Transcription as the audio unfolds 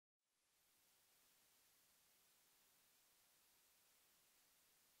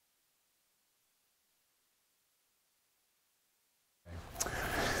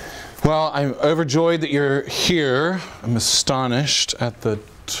Well, I'm overjoyed that you're here. I'm astonished at the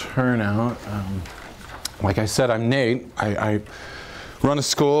turnout. Like I said, I'm Nate. I run a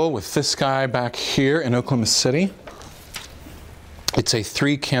school with this guy back here in Oklahoma City. It's a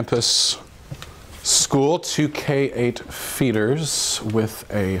 3-campus school, 2 K-8 feeders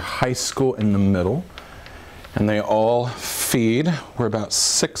with a high school in the middle. And they all feed. We're about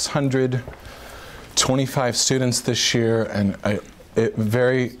 625 students this year, and it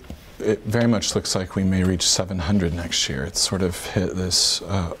very much looks like we may reach 700 next year. It's sort of hit this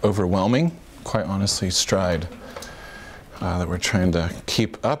overwhelming, quite honestly, stride that we're trying to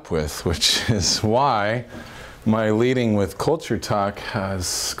keep up with, which is why my leading with Culture Talk has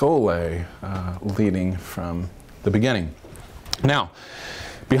Skole leading from the beginning. Now,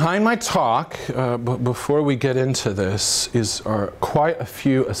 behind my talk, before we get into this, are quite a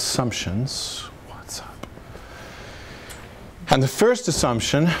few assumptions. What's up? And the first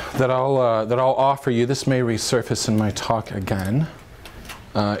assumption that I'll offer you, this may resurface in my talk again,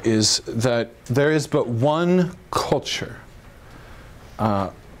 is that there is but one culture,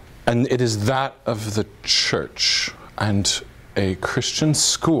 and it is that of the church. And a Christian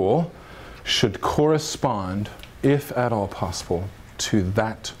school should correspond, if at all possible, to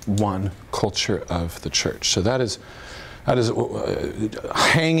that one culture of the church. So that is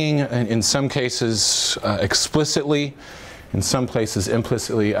hanging in some cases explicitly, in some places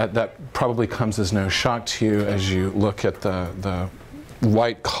implicitly. That probably comes as no shock to you as you look at the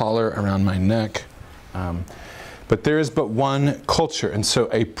white collar around my neck. But there is but one culture, and so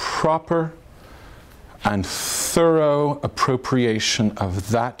a proper and thorough appropriation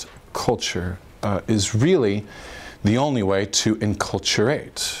of that culture is really the only way to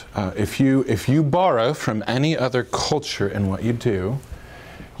enculturate. If you borrow from any other culture in what you do,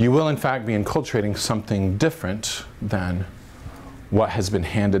 you will in fact be enculturating something different than what has been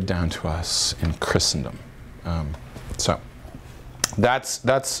handed down to us in Christendom. So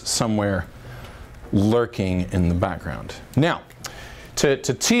that's somewhere lurking in the background. Now, to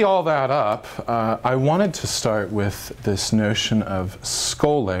tee all that up, I wanted to start with this notion of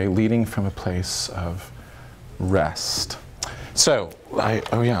skole, leading from a place of rest. So, I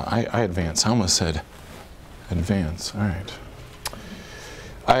advance. I almost said advance. All right.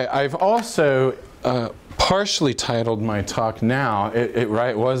 I've also partially titled my talk now. It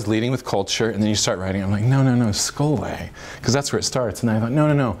was leading with culture, and then you start writing. I'm like, no, skole, because that's where it starts. And I thought,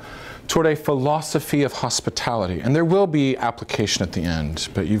 no, toward a philosophy of hospitality. And there will be application at the end,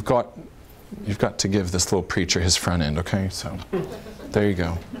 but you've got to give this little preacher his front end. Okay, so there you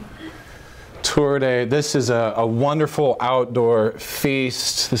go. This is a wonderful outdoor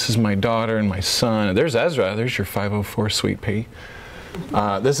feast. This is my daughter and my son. There's Ezra. There's your 504 sweet pea.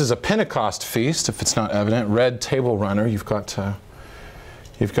 This is a Pentecost feast, if it's not evident. Red table runner. You've got to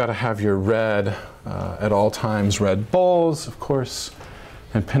have your red at all times. Red bowls, of course.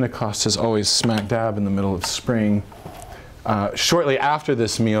 And Pentecost is always smack dab in the middle of spring. Shortly after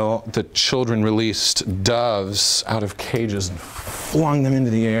this meal, the children released doves out of cages and flung them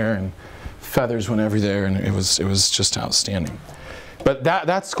into the air, and feathers went everywhere, and it was just outstanding. But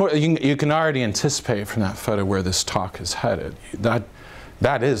that's you can already anticipate from that photo where this talk is headed.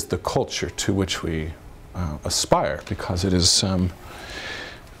 That is the culture to which we aspire, because it is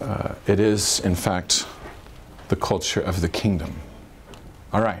in fact the culture of the kingdom.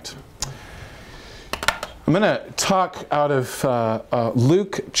 All right. I'm going to talk out of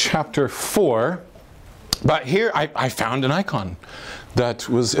Luke chapter 4. But here I found an icon that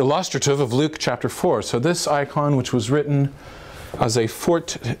was illustrative of Luke chapter 4. So this icon, which was written as a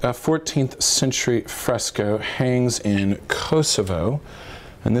 14th century fresco, hangs in Kosovo.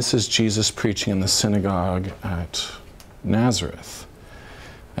 And this is Jesus preaching in the synagogue at Nazareth.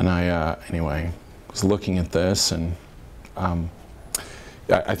 And I, anyway, was looking at this, and I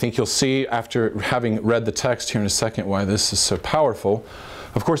think you'll see, after having read the text here in a second, why this is so powerful.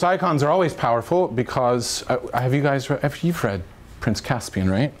 Of course, icons are always powerful because, you've read Prince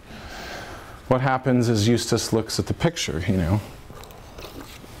Caspian, right? What happens is Eustace looks at the picture,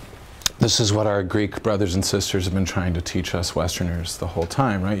 This is what our Greek brothers and sisters have been trying to teach us Westerners the whole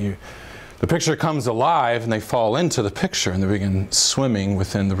time, right? The picture comes alive, and they fall into the picture, and they begin swimming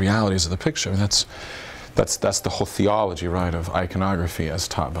within the realities of the picture. That's the whole theology, right, of iconography as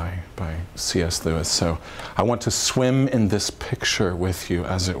taught by C.S. Lewis. So I want to swim in this picture with you,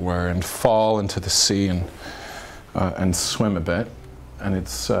 as it were, and fall into the sea and swim a bit. And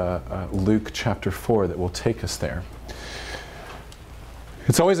it's Luke chapter 4 that will take us there.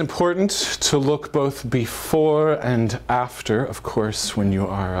 It's always important to look both before and after, of course, when you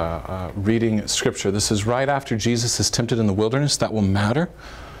are reading Scripture. This is right after Jesus is tempted in the wilderness. That will matter.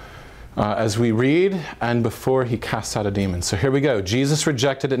 as we read, and before he casts out a demon. So here we go. Jesus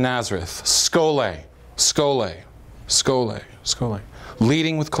rejected at Nazareth. Skole, skole, skole, skole.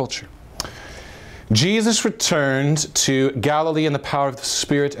 Leading with culture. Jesus returned to Galilee in the power of the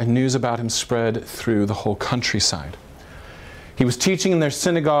Spirit, and news about him spread through the whole countryside. He was teaching in their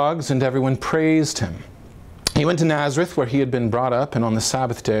synagogues, and everyone praised him. He went to Nazareth, where he had been brought up, and on the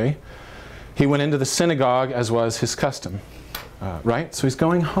Sabbath day, he went into the synagogue, as was his custom. Right? So he's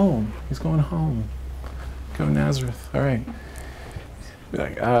going home. He's going home. Go to Nazareth. All right.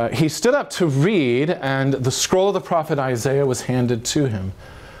 He stood up to read, and the scroll of the prophet Isaiah was handed to him.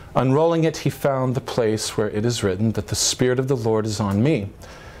 Unrolling it, he found the place where it is written that the Spirit of the Lord is on me,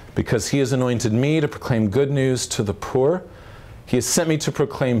 because he has anointed me to proclaim good news to the poor. He has sent me to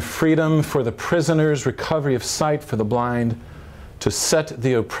proclaim freedom for the prisoners, recovery of sight for the blind, to set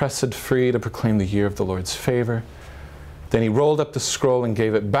the oppressed free, to proclaim the year of the Lord's favor. Then he rolled up the scroll and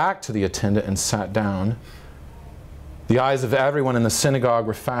gave it back to the attendant and sat down. The eyes of everyone in the synagogue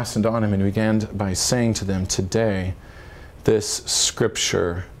were fastened on him, and he began by saying to them, "Today, this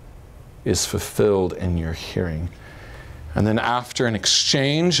scripture is fulfilled in your hearing." And then after an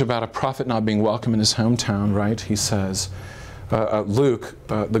exchange about a prophet not being welcome in his hometown, right, he says, Luke,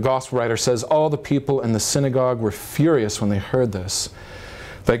 the gospel writer, says, all the people in the synagogue were furious when they heard this.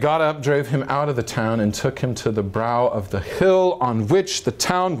 They got up, drove him out of the town, and took him to the brow of the hill on which the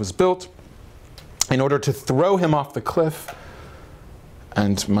town was built, in order to throw him off the cliff.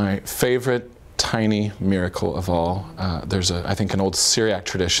 And my favorite tiny miracle of all, there's, I think, an old Syriac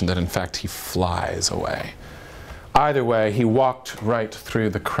tradition that, in fact, he flies away. Either way, he walked right through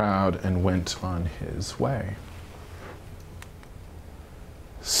the crowd and went on his way.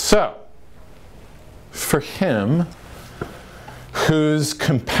 So, for him, whose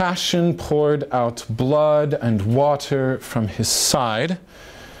compassion poured out blood and water from his side,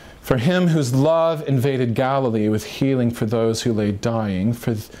 for him whose love invaded Galilee with healing for those who lay dying,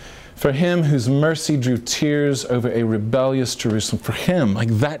 for him whose mercy drew tears over a rebellious Jerusalem, for him, like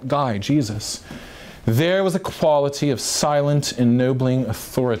that guy, Jesus, there was a quality of silent, ennobling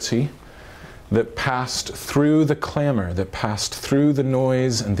authority that passed through the clamor, that passed through the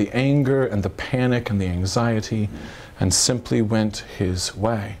noise and the anger and the panic and the anxiety, and simply went his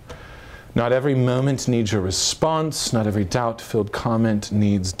way. Not every moment needs your response. Not every doubt-filled comment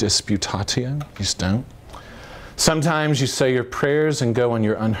needs disputatio. You just don't. Sometimes you say your prayers and go on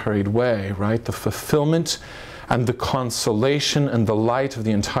your unhurried way, right? The fulfillment and the consolation and the light of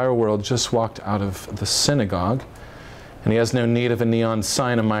the entire world just walked out of the synagogue, and he has no need of a neon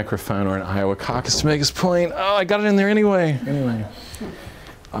sign, a microphone, or an Iowa caucus to make his point. Oh, I got it in there anyway.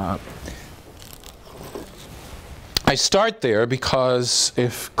 I start there because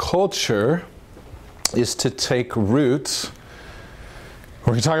if culture is to take root,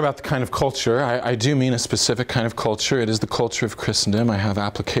 we're going to talk about the kind of culture. I do mean a specific kind of culture. It is the culture of Christendom. I have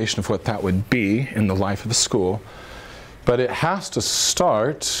application of what that would be in the life of a school. But it has to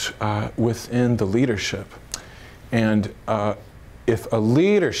start within the leadership. And if a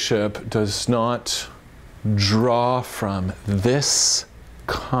leadership does not draw from this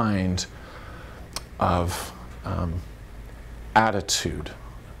kind of attitude,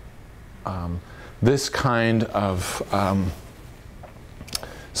 this kind of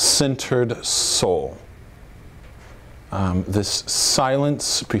centered soul, this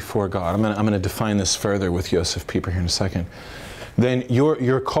silence before God. I'm going to define this further with Joseph Pieper here in a second. Then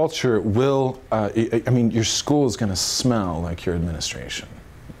your culture will, I mean, your school is going to smell like your administration.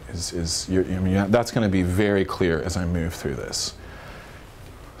 That's going to be very clear as I move through this.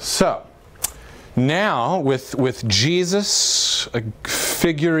 So, now, with Jesus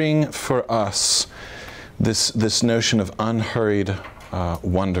figuring for us this notion of unhurried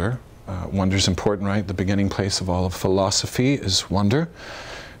wonder. Wonder is important, right? The beginning place of all of philosophy is wonder.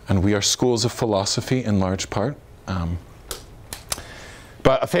 And we are schools of philosophy in large part.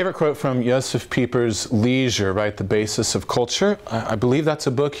 But a favorite quote from Joseph Pieper's Leisure, right? The Basis of Culture. I believe that's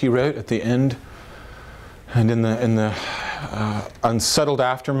a book he wrote at the end and in the unsettled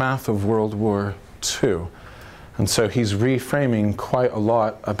aftermath of World War II. And so he's reframing quite a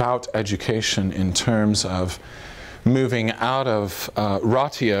lot about education in terms of moving out of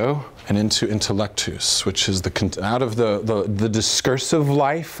ratio and into intellectus, which is out of the discursive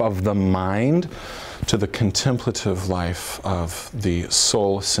life of the mind to the contemplative life of the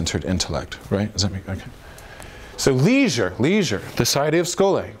soul-centered intellect, right? Does that make okay? So leisure, this idea of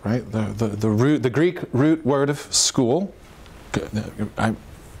skole, right? The Greek root word of school. I'm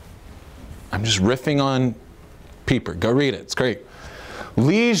just riffing on Pieper. Go read it. It's great.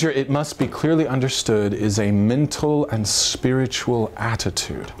 Leisure, it must be clearly understood, is a mental and spiritual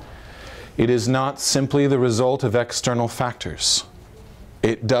attitude. It is not simply the result of external factors.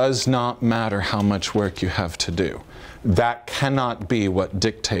 It does not matter how much work you have to do. That cannot be what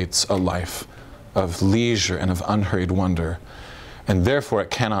dictates a life of leisure and of unhurried wonder, and therefore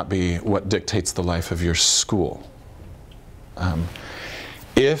it cannot be what dictates the life of your school.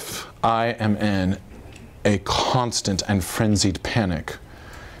 If I am in a constant and frenzied panic,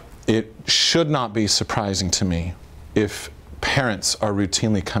 it should not be surprising to me if parents are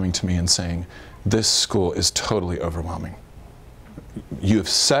routinely coming to me and saying, this school is totally overwhelming. You have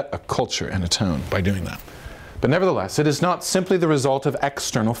set a culture and a tone by doing that. But nevertheless, it is not simply the result of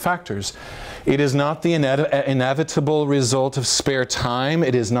external factors. It is not the inevitable result of spare time.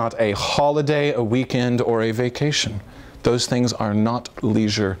 It is not a holiday, a weekend, or a vacation. Those things are not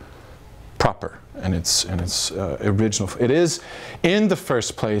leisure proper in its original. It is, in the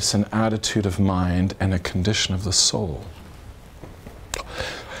first place, an attitude of mind and a condition of the soul,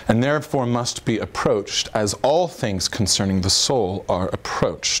 and therefore must be approached as all things concerning the soul are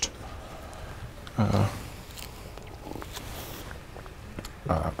approached.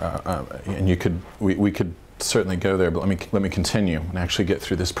 And we could certainly go there, but let me continue and actually get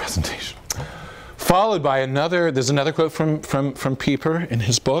through this presentation. Followed by there's another quote from Pieper in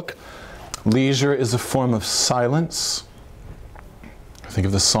his book. Leisure is a form of silence. Think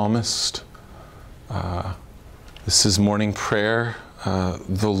of the psalmist. This is morning prayer.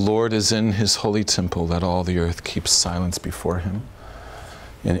 The Lord is in his holy temple, let all the earth keep silence before him.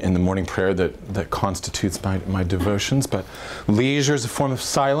 In the morning prayer that constitutes my devotions. But leisure is a form of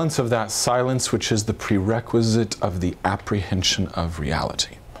silence, of that silence which is the prerequisite of the apprehension of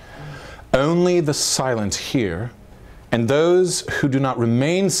reality. Only the silent hear, and those who do not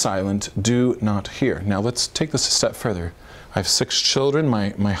remain silent do not hear. Now let's take this a step further. I have 6 children,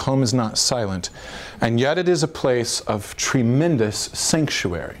 my home is not silent, and yet it is a place of tremendous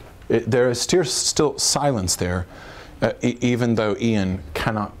sanctuary. There is still silence there, even though Ian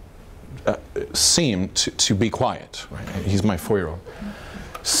cannot seem to be quiet. Right? He's my 4-year-old.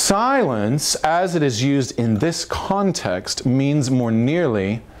 Silence, as it is used in this context, means more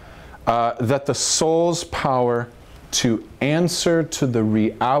nearly that the soul's power to answer to the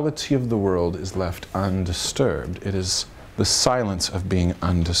reality of the world is left undisturbed. It is the silence of being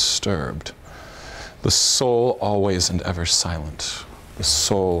undisturbed. The soul always and ever silent. The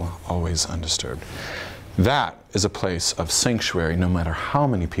soul always undisturbed. That is a place of sanctuary, no matter how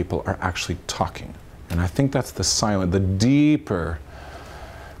many people are actually talking. And I think that's the silent, the deeper,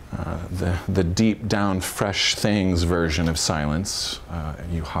 the deep down fresh things version of silence,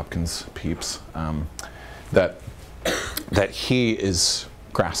 you Hopkins peeps, that he is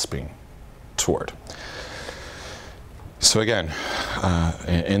grasping toward. So again,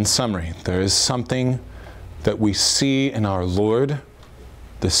 in summary, there is something that we see in our Lord,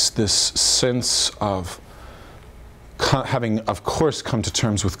 this sense of having, of course, come to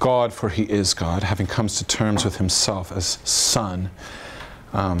terms with God, for he is God, having come to terms with himself as Son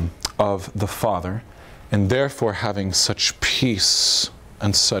of the Father, and therefore having such peace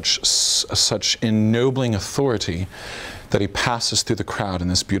and such ennobling authority that he passes through the crowd in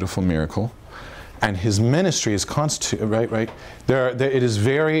this beautiful miracle. And his ministry is constituted, right? It is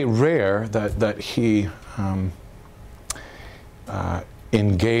very rare that he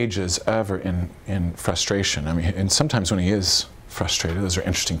engages ever in frustration. I mean, and sometimes when he is frustrated, those are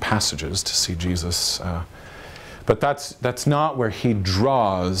interesting passages to see Jesus. But that's not where he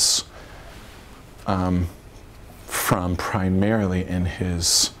draws from primarily in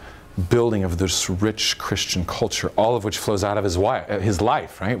his building of this rich Christian culture, all of which flows out of his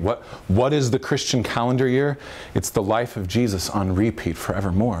life, right? What is the Christian calendar year? It's the life of Jesus on repeat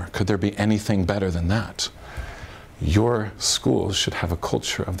forevermore. Could there be anything better than that? Your schools should have a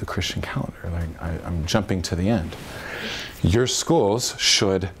culture of the Christian calendar. Like I'm jumping to the end. Your schools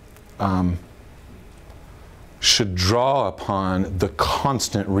should draw upon the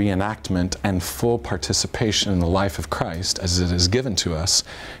constant reenactment and full participation in the life of Christ as it is given to us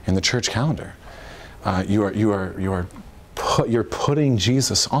in the church calendar. You're putting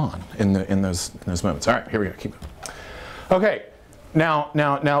Jesus on in those moments. All right, here we go. Keep going. Okay, now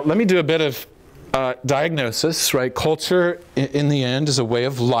let me do a bit of diagnosis. Right, culture in the end is a way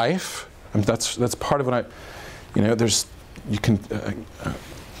of life. That's part of what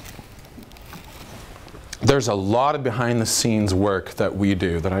there's a lot of behind-the-scenes work that we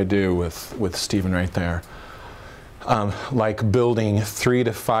do, that I do with Stephen right there, like building 3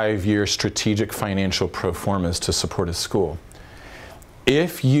 to 5 year strategic financial pro formas to support a school.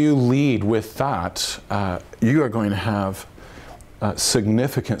 If you lead with that, you are going to have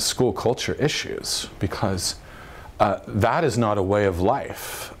significant school culture issues, because that is not a way of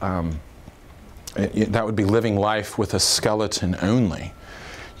life. that would be living life with a skeleton only.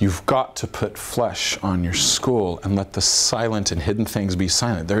 You've got to put flesh on your school and let the silent and hidden things be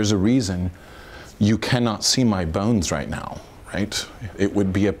silent. There's a reason you cannot see my bones right now, right? It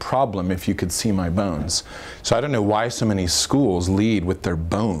would be a problem if you could see my bones. So I don't know why so many schools lead with their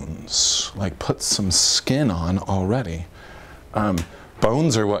bones. Like, put some skin on already.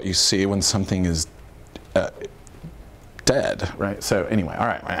 Bones are what you see when something is dead, right? So anyway, all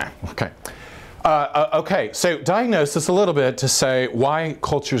right, okay. Okay, so diagnosis a little bit to say why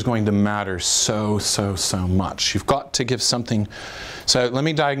culture is going to matter so much. You've got to give something. So let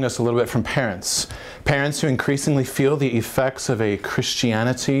me diagnose a little bit from parents. Parents who increasingly feel the effects of a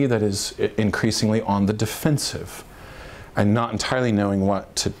Christianity that is increasingly on the defensive and not entirely knowing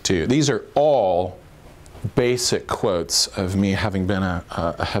what to do. These are all basic quotes of me having been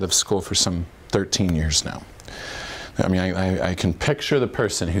a head of school for some 13 years now. I mean, I can picture the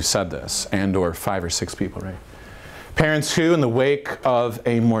person who said this, and or 5 or 6 people, right? Parents who, in the wake of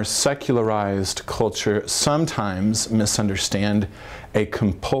a more secularized culture, sometimes misunderstand a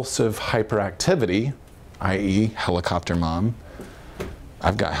compulsive hyperactivity, i.e. helicopter mom.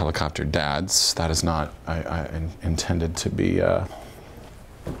 I've got helicopter dads. That is not intended to be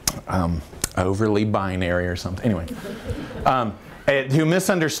overly binary or something. Anyway. Who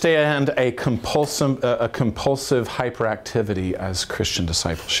misunderstand a compulsive hyperactivity as Christian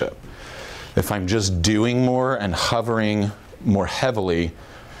discipleship. If I'm just doing more and hovering more heavily,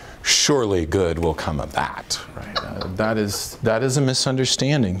 surely good will come of that. Right? That is a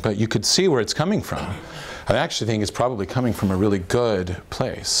misunderstanding, but you could see where it's coming from. I actually think it's probably coming from a really good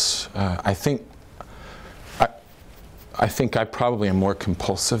place. I think I probably am more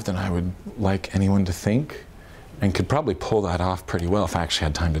compulsive than I would like anyone to think, and could probably pull that off pretty well if I actually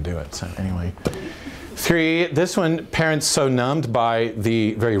had time to do it. So anyway. 3, this one, parents so numbed by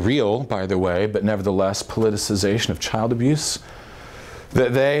the very real, by the way, but nevertheless politicization of child abuse,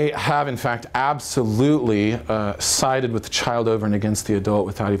 that they have in fact absolutely sided with the child over and against the adult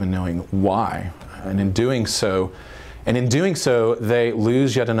without even knowing why. And in doing so, they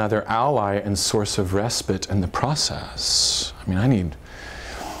lose yet another ally and source of respite in the process. I mean,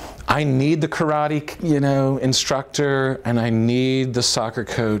 I need the karate, instructor, and I need the soccer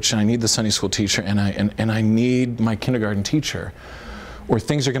coach, and I need the Sunday school teacher, and I need my kindergarten teacher, or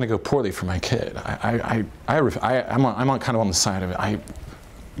things are going to go poorly for my kid. I'm on kind of on the side of it.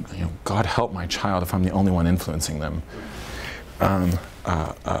 God help my child if I'm the only one influencing them. I'm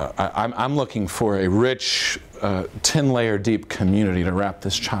looking for a rich, 10-layer deep community to wrap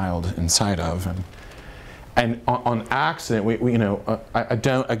this child inside of, and on accident, I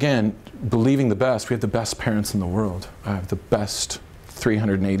don't, again, believing the best, we have the best parents in the world. I have the best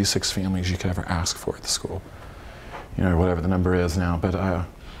 386 families you could ever ask for at the school, or whatever the number is now.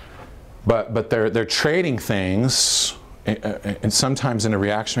 But they're trading things, and sometimes in a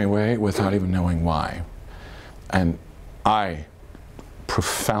reactionary way without even knowing why. And I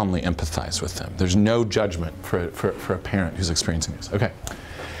profoundly empathize with them. There's no judgment for a parent who's experiencing this. Okay.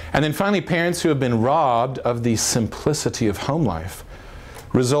 And then finally, parents who have been robbed of the simplicity of home life,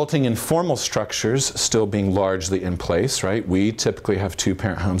 resulting in formal structures still being largely in place, right? We typically have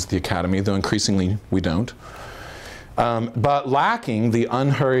 2-parent homes at the academy, though increasingly we don't. But lacking the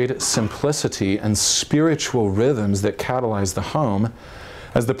unhurried simplicity and spiritual rhythms that catalyze the home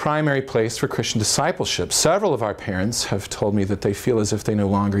as the primary place for Christian discipleship. Several of our parents have told me that they feel as if they no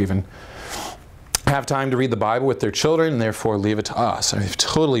longer even have time to read the Bible with their children, and therefore leave it to us. They've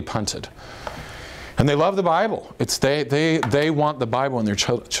totally punted. And they love the Bible. They want the Bible in their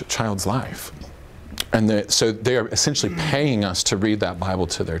child's life. And so they are essentially paying us to read that Bible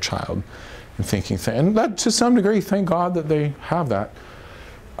to their child, and thinking, and that, to some degree, thank God that they have that.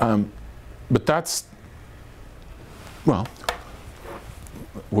 But that's, well,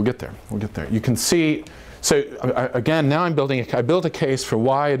 we'll get there. We'll get there. You can see. So again, now I built a case for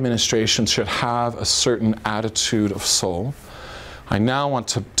why administration should have a certain attitude of soul. I now want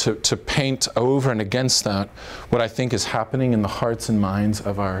to paint over and against that what I think is happening in the hearts and minds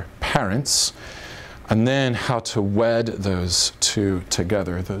of our parents, and then how to wed those two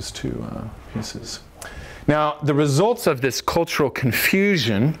together, those two pieces. Now, the results of this cultural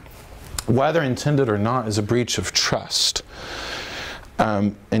confusion, whether intended or not, is a breach of trust.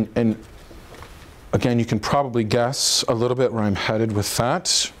 And again, you can probably guess a little bit where I'm headed with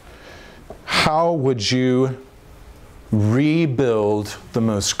that. How would you rebuild the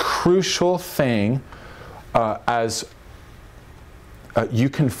most crucial thing as you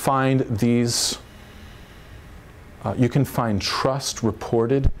can find these, you can find trust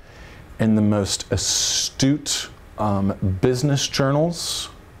reported in the most astute business journals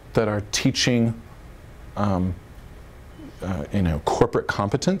that are teaching corporate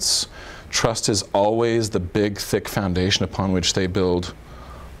competence. Trust is always the big, thick foundation upon which they build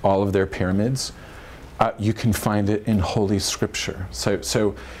all of their pyramids. You can find it in Holy Scripture.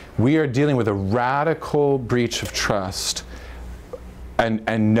 So we are dealing with a radical breach of trust,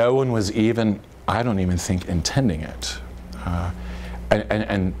 and no one was even, I don't even think, intending it.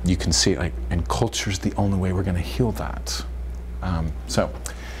 And you can see, like, and culture's the only way we're going to heal that.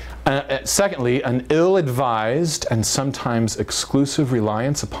 Secondly, an ill-advised and sometimes exclusive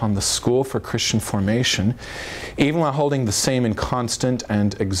reliance upon the school for Christian formation, even while holding the same in constant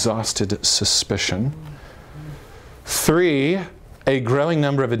and exhausted suspicion. 3, a growing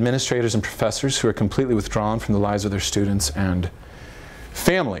number of administrators and professors who are completely withdrawn from the lives of their students and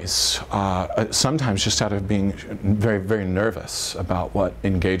families, sometimes just out of being very, very nervous about what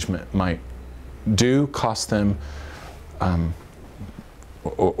engagement might do, cost them,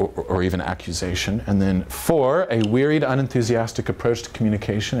 or even accusation. And then 4, a wearied, unenthusiastic approach to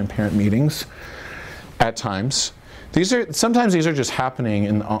communication in parent meetings at times. Sometimes these are just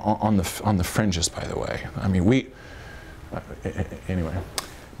happening on the fringes, by the way. I mean, anyway.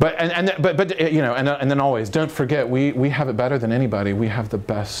 But then always, don't forget, we have it better than anybody. We have the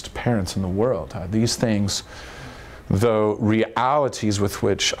best parents in the world. These things, though realities with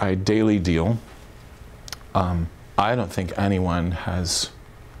which I daily deal, I don't think anyone has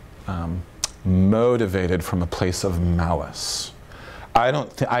motivated from a place of malice.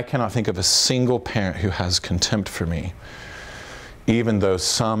 I cannot think of a single parent who has contempt for me, even though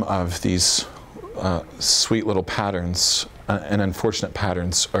some of these sweet little patterns and unfortunate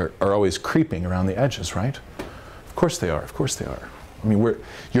patterns are always creeping around the edges, right? Of course they are. Of course they are. I mean,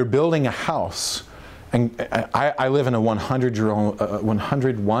 you're building a house, and I live in a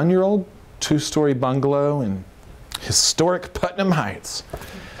 101-year-old two-story bungalow in historic Putnam Heights.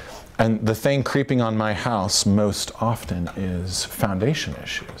 And the thing creeping on my house most often is foundation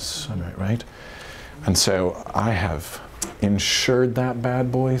issues, right? And so I have insured that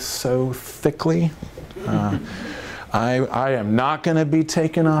bad boy so thickly. I am not going to be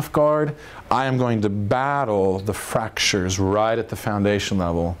taken off guard. I am going to battle the fractures right at the foundation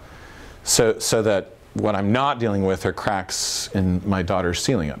level, so that what I'm not dealing with are cracks in my daughter's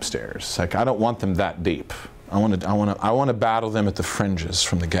ceiling upstairs. Like, I don't want them that deep. I want to battle them at the fringes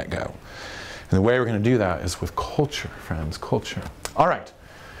from the get-go. And the way we're going to do that is with culture, friends, culture. All right.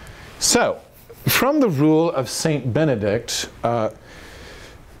 So, from the rule of Saint Benedict,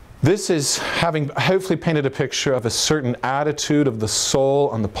 this is having hopefully painted a picture of a certain attitude of the soul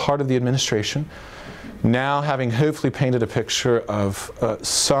on the part of the administration. Now, having hopefully painted a picture of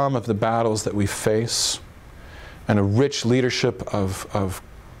some of the battles that we face, and a rich leadership of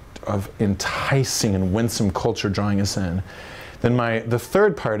enticing and winsome culture drawing us in, then the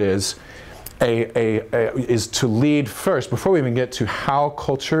third part is to lead first, before we even get to how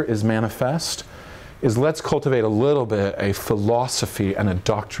culture is manifest, is let's cultivate a little bit a philosophy and a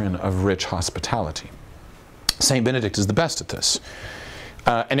doctrine of rich hospitality. Saint Benedict is the best at this.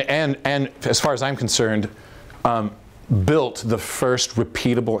 And as far as I'm concerned, built the first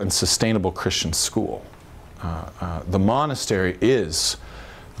repeatable and sustainable Christian school. The monastery is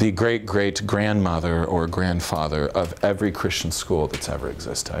the great-great-grandmother or grandfather of every Christian school that's ever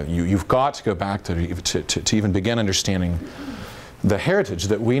existed. You've got to go back to even begin understanding the heritage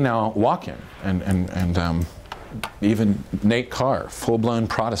that we now walk in. And even Nate Carr, full-blown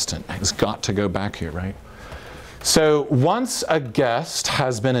Protestant, has got to go back here, right? So once a guest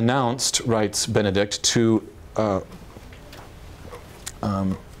has been announced, writes Benedict, to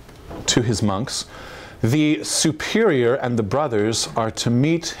his monks, the superior and the brothers are to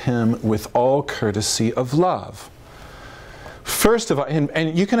meet him with all courtesy of love. First of all,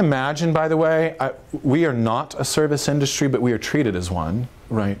 and you can imagine, by the way, we are not a service industry, but we are treated as one,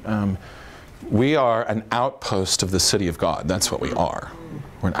 right? We are an outpost of the city of God. That's what we are.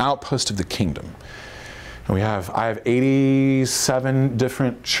 We're an outpost of the kingdom. And I have 87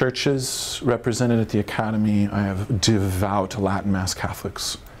 different churches represented at the Academy. I have devout Latin Mass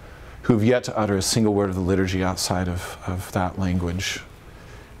Catholics who have yet to utter a single word of the liturgy outside of that language.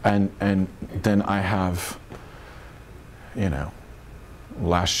 And then I have,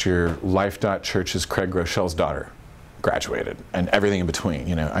 last year, Life.Church's Craig Rochelle's daughter graduated, and everything in between.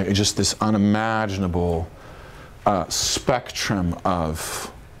 Just this unimaginable spectrum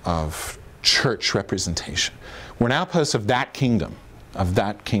of church representation. We're an outpost of that kingdom,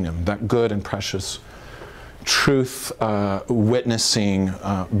 that good and precious, truth witnessing,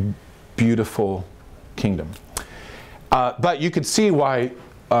 beautiful kingdom. But you could see why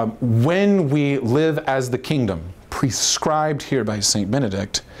when we live as the kingdom, prescribed here by St.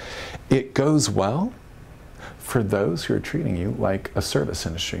 Benedict, it goes well for those who are treating you like a service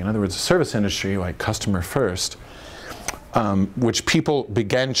industry. In other words, a service industry like customer first, which people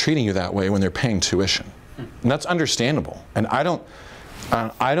began treating you that way when they're paying tuition. And that's understandable. And I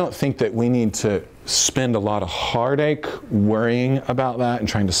don't think that we need to spend a lot of heartache worrying about that and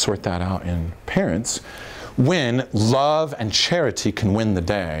trying to sort that out in parents when love and charity can win the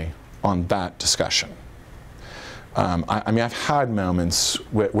day on that discussion. I mean, I've had moments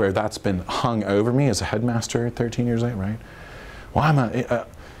where that's been hung over me as a headmaster 13 years later, right? Well,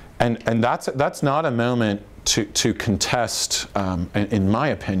 and that's not a moment to contest, in my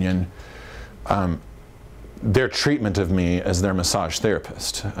opinion, their treatment of me as their massage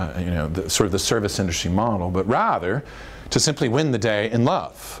therapist, you know, sort of the service industry model, but rather to simply win the day in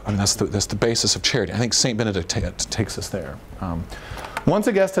love. And that's the basis of charity. I think St. Benedict takes us there. Once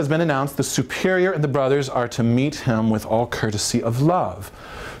a guest has been announced, the superior and the brothers are to meet him with all courtesy of love.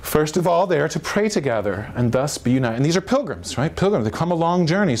 First of all, they are to pray together and thus be united. And these are pilgrims, right? Pilgrims. They come a long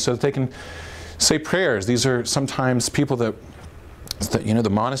journey so that they can say prayers. These are sometimes people that you know, the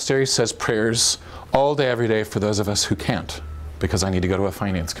monastery says prayers all day, every day for those of us who can't, because I need to go to a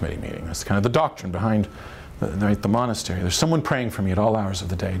finance committee meeting. That's kind of the doctrine behind the monastery. There's someone praying for me at all hours of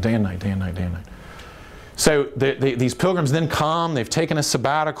the day and night, day and night, day and night. So these pilgrims then come, they've taken a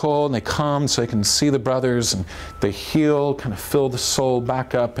sabbatical, and they come so they can see the brothers, and they heal, kind of fill the soul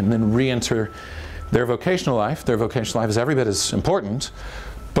back up, and then re-enter their vocational life. Their vocational life is every bit as important,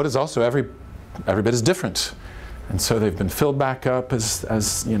 but it's also every bit as different. And so they've been filled back up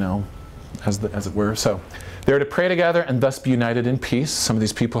as you know, as it were. So they're to pray together and thus be united in peace. Some of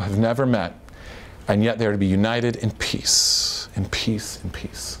these people have never met, and yet they're to be united in peace, in peace, in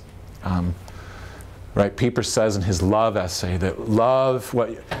peace. Right? Pieper says in his love essay that love,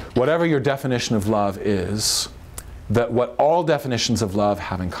 whatever your definition of love is, that what all definitions of love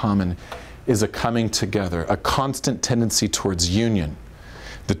have in common is a coming together, a constant tendency towards union.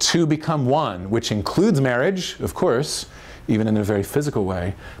 The two become one, which includes marriage, of course, even in a very physical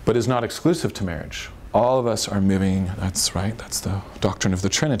way, but is not exclusive to marriage. All of us are moving, that's right, that's the doctrine of the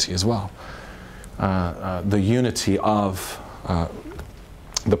Trinity as well. The unity of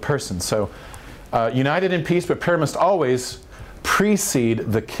the person. So, united in peace, but prayer must always precede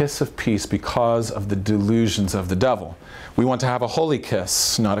the kiss of peace because of the delusions of the devil. We want to have a holy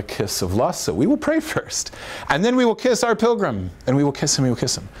kiss, not a kiss of lust, so we will pray first. And then we will kiss our pilgrim, and we will kiss him, we will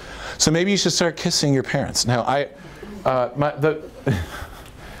kiss him. So maybe you should start kissing your parents. Now, the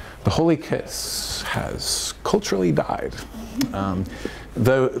holy kiss has culturally died.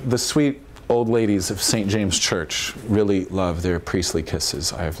 Though the sweet old ladies of St. James Church really love their priestly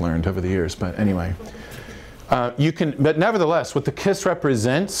kisses, I have learned over the years. But anyway, but nevertheless, what the kiss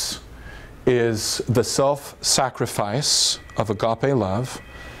represents is the self-sacrifice of agape love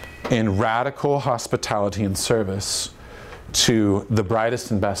in radical hospitality and service to the brightest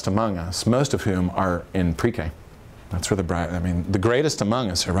and best among us, most of whom are in pre-K. That's where the greatest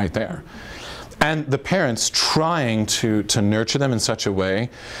among us are right there. And the parents trying to nurture them in such a way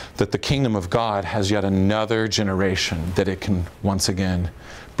that the kingdom of God has yet another generation, that it can once again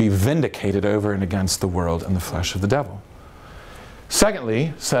be vindicated over and against the world and the flesh of the devil.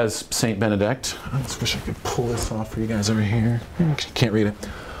 Secondly, says St. Benedict, I just wish I could pull this off for you guys over here. Can't read it.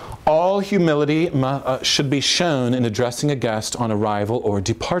 All humility should be shown in addressing a guest on arrival or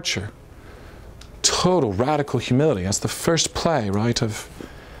departure. Total radical humility. That's the first play, right, of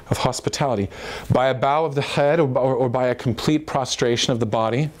hospitality. By a bow of the head or by a complete prostration of the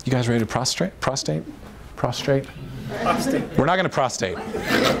body. You guys ready to prostrate? Prostate? Prostrate? Prostate. We're not going to prostate.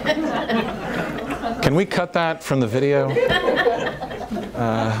 Can we cut that from the video?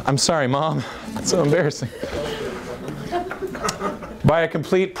 I'm sorry, Mom. It's so embarrassing. By a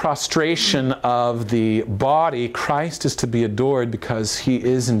complete prostration of the body, Christ is to be adored because he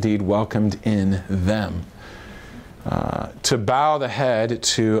is indeed welcomed in them. To bow the head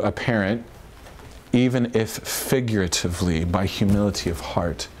to a parent, even if figuratively by humility of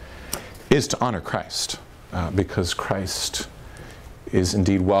heart, is to honor Christ, because Christ is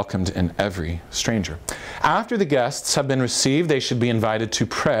indeed welcomed in every stranger. After the guests have been received, they should be invited to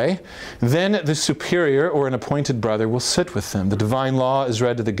pray. Then the superior or an appointed brother will sit with them. The divine law is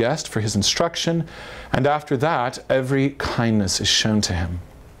read to the guest for his instruction, and after that, every kindness is shown to him.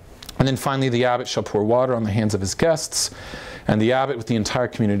 And then finally, the abbot shall pour water on the hands of his guests, and the abbot with the entire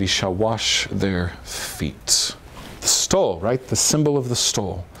community shall wash their feet. The stole, right? The symbol of the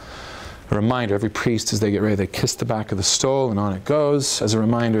stole. A reminder, every priest, as they get ready, they kiss the back of the stole, and on it goes, as a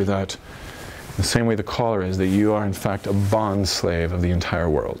reminder that, the same way the collar is, that you are in fact a bond slave of the entire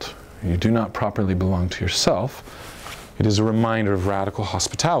world. You do not properly belong to yourself, It is a reminder of radical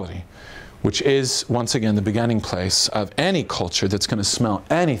hospitality, which is, once again, the beginning place of any culture that's going to smell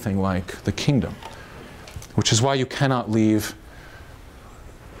anything like the kingdom, which is why you cannot leave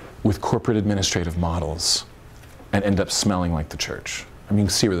with corporate administrative models and end up smelling like the church. I mean, you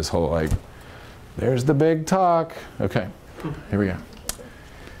can see where this whole, like, there's the big talk. Okay, here we go.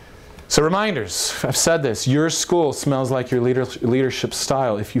 So reminders, I've said this, your school smells like your leadership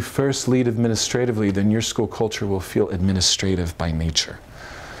style. If you first lead administratively, then your school culture will feel administrative by nature.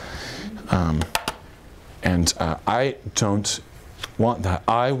 I don't want that.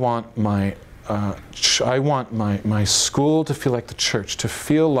 I want my school to feel like the church, to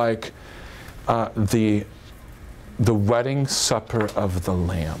feel like the wedding supper of the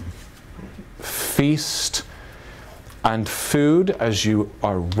Lamb. Feast and food, as you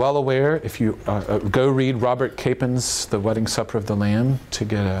are well aware, if you go read Robert Capen's The Wedding Supper of the Lamb to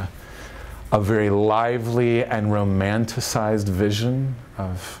get a very lively and romanticized vision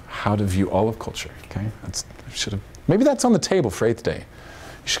of how to view all of culture. Okay, maybe that's on the table for 8th Day.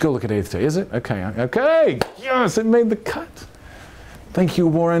 You should go look at 8th Day. Is it? Okay. Okay. Yes, it made the cut. Thank you,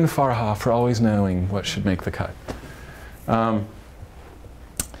 Warren Farha, for always knowing what should make the cut.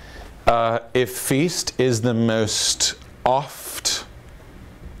 If feast is the most oft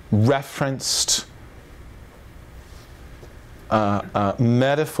referenced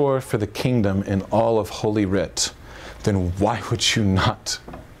metaphor for the kingdom in all of Holy Writ, then why would you not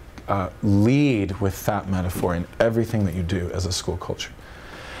lead with that metaphor in everything that you do as a school culture?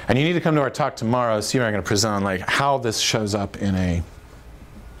 And you need to come to our talk tomorrow, see where I'm going to present on like how this shows up in a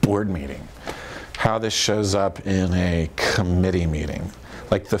board meeting, how this shows up in a committee meeting.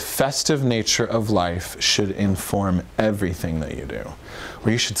 Like the festive nature of life should inform everything that you do,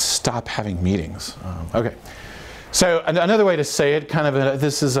 or you should stop having meetings. Okay, so another way to say it, kind of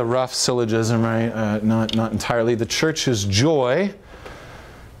this is a rough syllogism, right? Not entirely. The church's joy,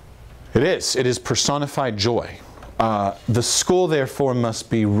 it is personified joy. The school, therefore, must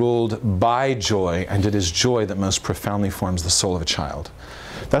be ruled by joy, and it is joy that most profoundly forms the soul of a child.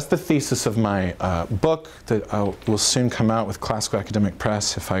 That's the thesis of my book that will soon come out with Classical Academic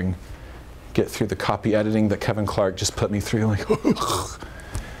Press if I can get through the copy editing that Kevin Clark just put me through. Like,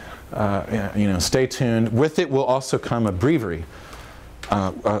 yeah, you know, stay tuned. With it will also come a breviary,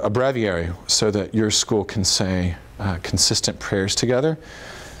 a breviary, so that your school can say consistent prayers together,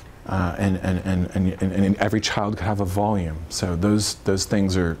 and every child could have a volume. So those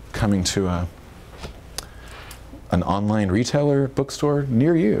things are coming to an online retailer bookstore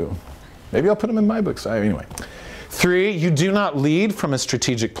near you. Maybe I'll put them in my books. Anyway. 3, you do not lead from a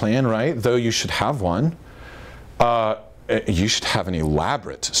strategic plan, right? Though you should have one. You should have an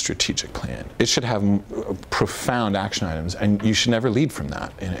elaborate strategic plan. It should have profound action items, and you should never lead from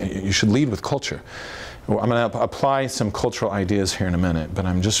that. You should lead with culture. Well, I'm going to apply some cultural ideas here in a minute, but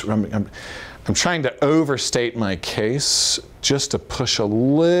I'm trying to overstate my case just to push a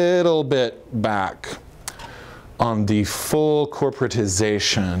little bit back on the full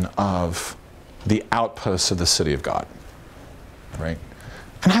corporatization of the outposts of the city of God, right?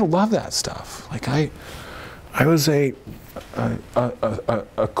 And I love that stuff. Like I was a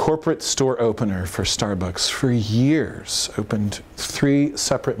corporate store opener for Starbucks for years, opened 3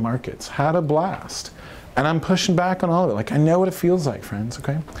 separate markets, had a blast. And I'm pushing back on all of it. Like, I know what it feels like, friends,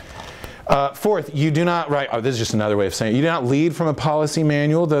 okay? 4th, you do not write, this is just another way of saying it, you do not lead from a policy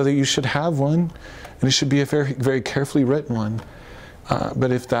manual, though that you should have one. And it should be a very, very carefully written one.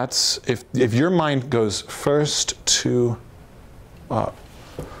 But if your mind goes first to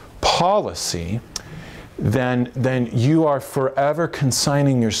policy, then you are forever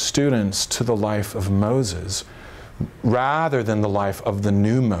consigning your students to the life of Moses rather than the life of the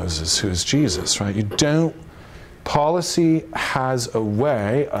new Moses, who is Jesus, right? Policy has a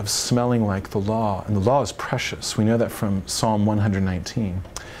way of smelling like the law, and the law is precious. We know that from Psalm 119.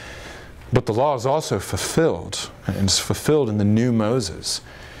 But the law is also fulfilled, and it's fulfilled in the new Moses.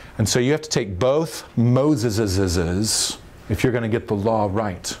 And so you have to take both Moseses if you're going to get the law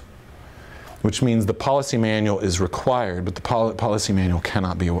right, which means the policy manual is required, but the policy manual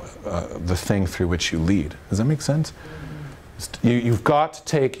cannot be the thing through which you lead. Does that make sense? You've got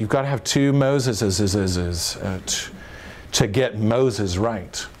to have 2 Moseses to get Moses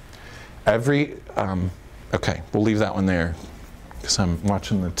right. Okay, we'll leave that one there, because I'm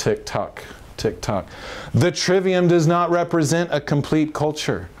watching the tick-tock. The trivium does not represent a complete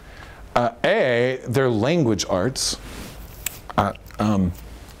culture. They're language arts. My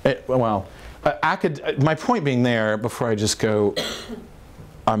point being there, before I just go,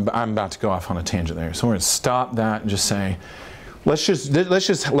 I'm about to go off on a tangent there. So we're going to stop that and just say, let's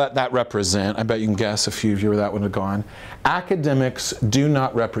just let that represent. I bet you can guess a few of you where that would have gone. Academics do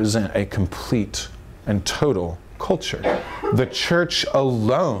not represent a complete and total culture. The church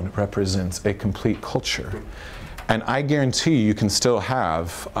alone represents a complete culture. And I guarantee you can still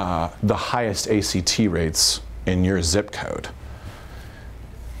have the highest ACT rates in your zip code,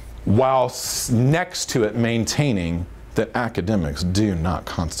 while next to it maintaining that academics do not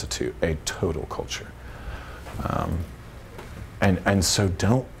constitute a total culture. And so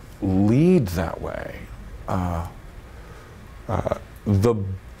don't lead that way.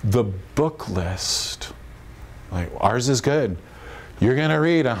 The book list, like ours is good. You're going to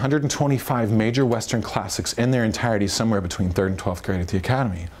read 125 major Western classics in their entirety somewhere between 3rd and 12th grade at the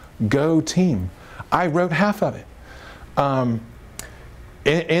Academy. Go team. I wrote half of it.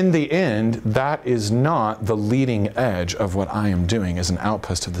 In the end, that is not the leading edge of what I am doing as an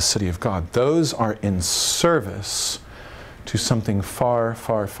outpost of the city of God. Those are in service to something far,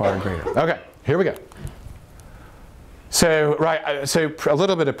 far, far greater. Okay, here we go. So, so a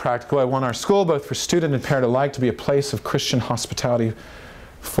little bit of practical. I want our school, both for student and parent alike, to be a place of Christian hospitality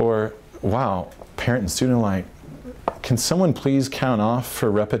for, wow, parent and student alike. Can someone please count off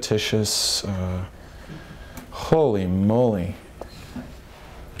for repetitious, holy moly.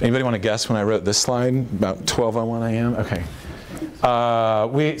 Anybody want to guess when I wrote this slide? About 12:01 a.m.? Okay.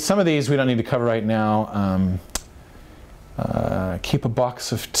 Some of these we don't need to cover right now. Keep a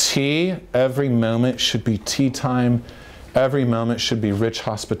box of tea. Every moment should be tea time. Every moment should be rich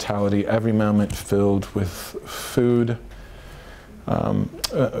hospitality. Every moment filled with food.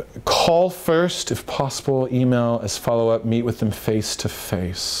 Call first, if possible. Email as follow-up. Meet with them face to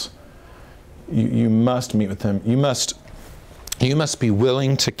face. You must meet with them. You must be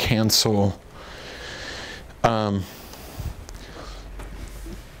willing to cancel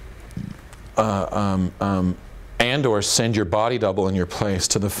and or send your body double in your place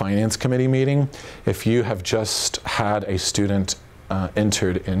to the finance committee meeting if you have just had a student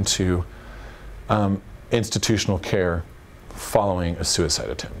entered into institutional care following a suicide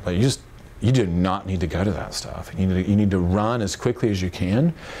attempt. Like you do not need to go to that stuff. You need to run as quickly as you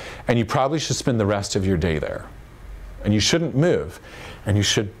can, and you probably should spend the rest of your day there. And you shouldn't move, and you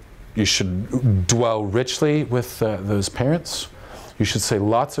should dwell richly with those parents. You should say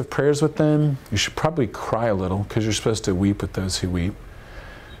lots of prayers with them. You should probably cry a little, because you're supposed to weep with those who weep.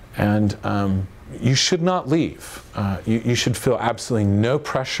 And you should not leave. You should feel absolutely no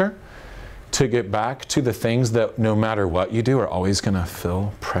pressure to get back to the things that no matter what you do are always going to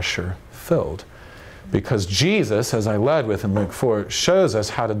feel pressure-filled. Because Jesus, as I led with in Luke 4, shows us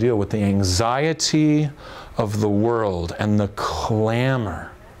how to deal with the anxiety of the world and the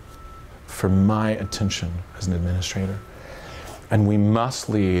clamor for my attention as an administrator. And we must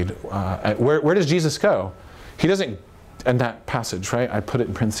lead. Where does Jesus go? He doesn't, in that passage, right? I put it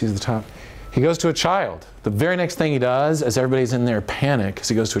in parentheses at the top. He goes to a child. The very next thing he does, as everybody's in their panic, is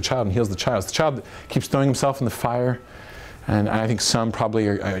he goes to a child and heals the child. The child keeps throwing himself in the fire. And I think some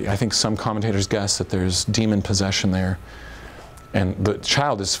commentators guess that there's demon possession there. And the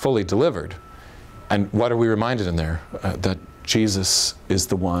child is fully delivered. And what are we reminded in there? That Jesus is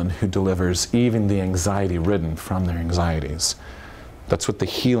the one who delivers even the anxiety-ridden from their anxieties. That's what the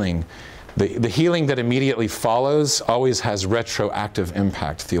healing that immediately follows always has retroactive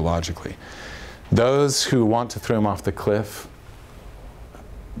impact theologically. Those who want to throw him off the cliff,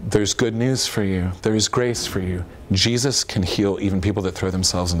 there's good news for you. There is grace for you. Jesus can heal even people that throw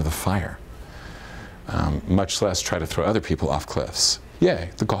themselves into the fire, much less try to throw other people off cliffs. Yay,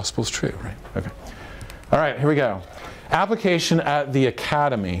 the gospel's true, right? Okay. All right, here we go. Application at the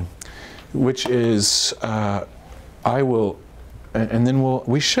Academy, which is,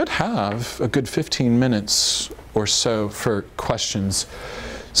 we should have a good 15 minutes or so for questions,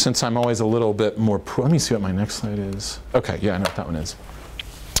 since I'm always a little bit more, let me see what my next slide is. Okay, yeah, I know what that one is.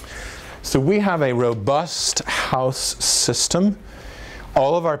 So we have a robust house system.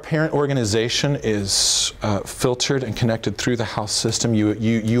 All of our parent organization is filtered and connected through the house system.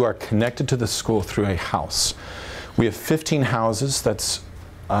 You are connected to the school through a house. We have 15 houses. That's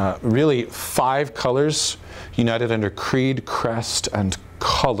really 5 colors united under creed, crest, and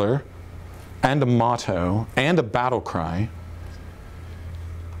color, and a motto, and a battle cry.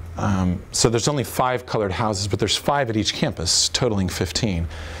 So there's only 5 colored houses, but there's 5 at each campus, totaling 15.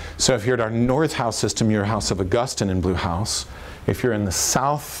 So if you're at our North House system, you're House of Augustine in Blue House. If you're in the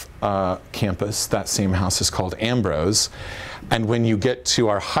South campus, that same house is called Ambrose. And when you get to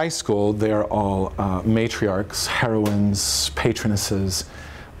our high school, they're all matriarchs, heroines, patronesses.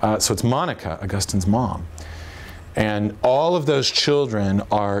 So it's Monica, Augustine's mom. And all of those children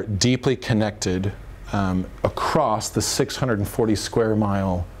are deeply connected across the 640 square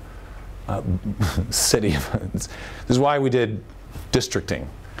mile city. This is why we did districting.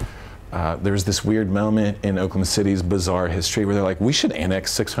 There was this weird moment in Oklahoma City's bizarre history where they're like, we should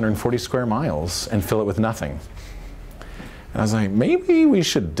annex 640 square miles and fill it with nothing. And I was like, maybe we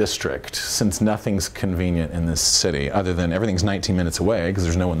should district, since nothing's convenient in this city, other than everything's 19 minutes away because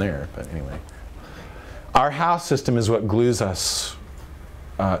there's no one there. But anyway, our house system is what glues us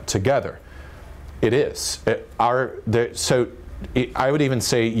together. It is. I would even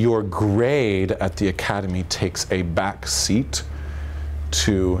say your grade at the academy takes a back seat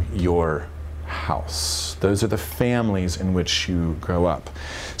to your house. Those are the families in which you grow up.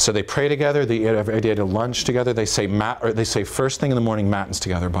 So they pray together, they eat every day to lunch together, they say first thing in the morning matins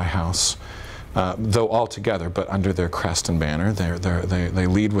together by house, though all together, but under their crest and banner. They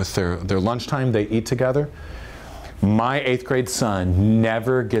lead with their lunchtime, they eat together. My 8th grade son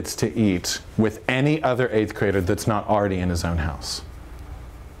never gets to eat with any other 8th grader that's not already in his own house.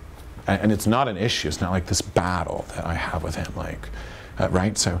 And it's not an issue, it's not like this battle that I have with him, like,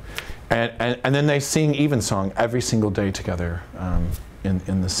 right? So, and then they sing evensong every single day together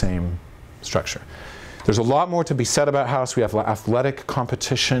in the same structure. There's a lot more to be said about house. We have athletic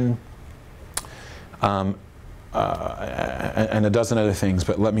competition and a dozen other things,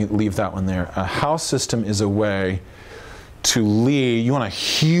 but let me leave that one there. A house system is a way to lead. You want a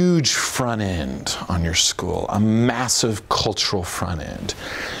huge front end on your school, a massive cultural front end.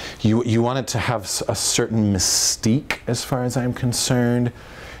 You want it to have a certain mystique, as far as I'm concerned.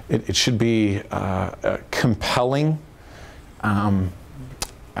 It should be compelling and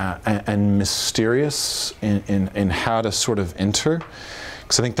mysterious in how to sort of enter.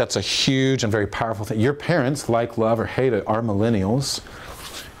 Because I think that's a huge and very powerful thing. Your parents, like, love, or hate it, are millennials.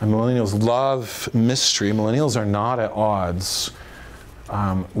 And millennials love mystery. Millennials are not at odds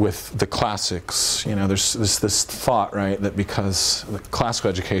with the classics. You know, there's this thought, right, that because the classical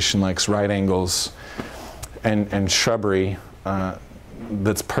education likes right angles and shrubbery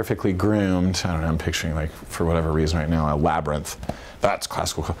that's perfectly groomed. I don't know, I'm picturing, like, for whatever reason right now, a labyrinth. That's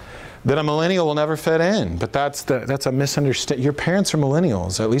classical. That a millennial will never fit in. But that's a misunderstanding. Your parents are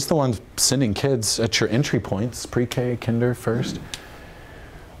millennials, at least the ones sending kids at your entry points, pre-K, kinder, first.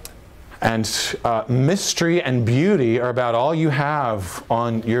 And mystery and beauty are about all you have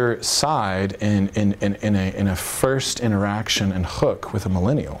on your side in a first interaction and hook with a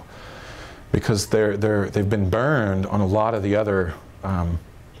millennial, because they've been burned on a lot of the other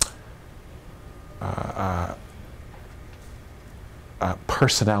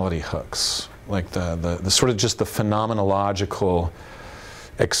personality hooks, like the sort of just the phenomenological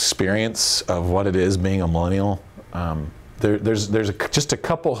experience of what it is being a millennial. There's just a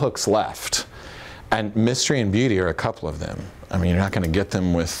couple hooks left, and mystery and beauty are a couple of them. I mean, you're not going to get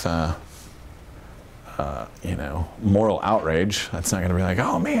them with you know, moral outrage. That's not going to be like,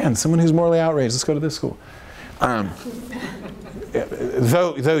 oh man, someone who's morally outraged, let's go to this school.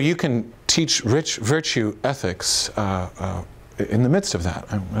 Though you can teach rich virtue ethics in the midst of that,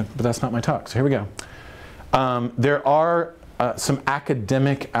 but that's not my talk, so here we go. There are some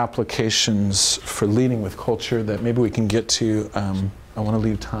academic applications for leading with culture that maybe we can get to. I want to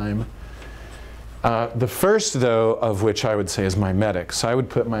leave time. The first, though, of which I would say is mimetics. I would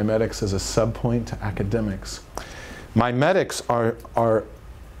put mimetics as a subpoint to academics. Mimetics are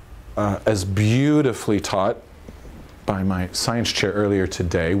as beautifully taught by my science chair earlier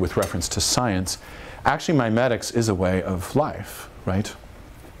today with reference to science. Actually, mimetics is a way of life, right?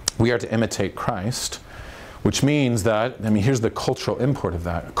 We are to imitate Christ, which means that, I mean, here's the cultural import of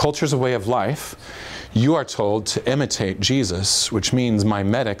that. Culture is a way of life. You are told to imitate Jesus, which means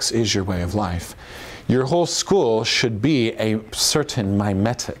mimetics is your way of life. Your whole school should be a certain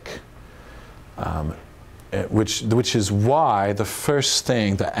mimetic, which is why the first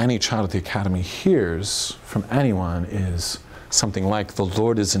thing that any child at the academy hears from anyone is something like, the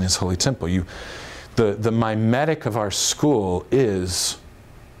Lord is in his holy temple. The mimetic of our school is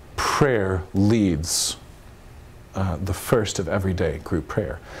prayer leads the first of everyday group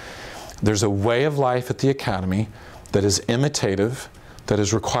prayer. There's a way of life at the academy that is imitative, that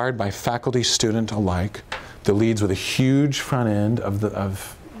is required by faculty, student alike, that leads with a huge front end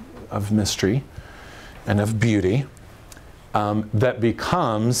of mystery and of beauty, that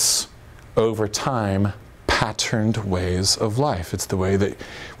becomes, over time, patterned ways of life. It's the way that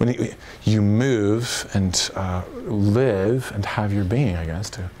when you move and live and have your being, I guess,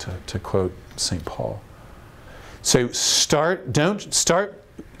 to quote St. Paul. So certainly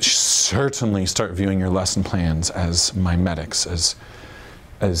start viewing your lesson plans as mimetics,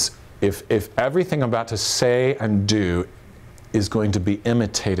 as if everything I'm about to say and do is going to be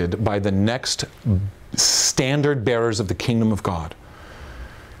imitated by the next standard bearers of the kingdom of God.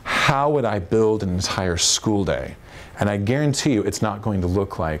 How would I build an entire school day? And I guarantee you it's not going to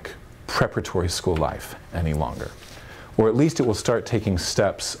look like preparatory school life any longer. Or at least it will start taking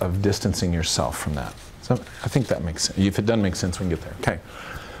steps of distancing yourself from that. So I think that makes sense. If it doesn't make sense, we can get there. Okay.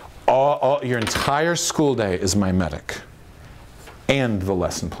 Your entire school day is mimetic. And the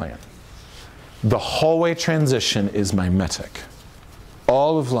lesson plan. The hallway transition is mimetic.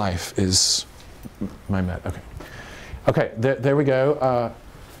 All of life is mimetic. Okay. Okay, there we go.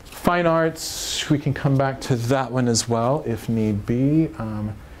 Fine arts, we can come back to that one as well if need be.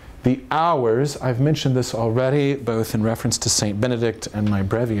 The hours, I've mentioned this already, both in reference to St. Benedict and my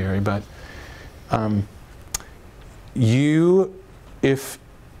breviary, but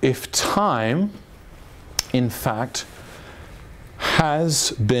if time, in fact,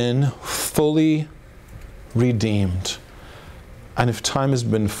 has been fully redeemed, and if time has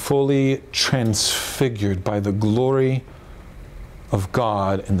been fully transfigured by the glory of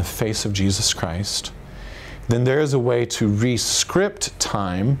God in the face of Jesus Christ, then there is a way to re-script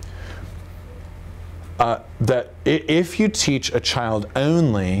time that if you teach a child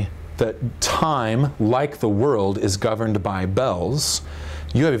only that time, like the world, is governed by bells,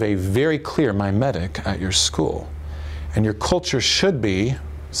 you have a very clear mimetic at your school. And your culture should be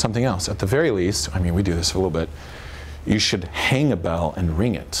something else. At the very least, I mean, we do this a little bit, you should hang a bell and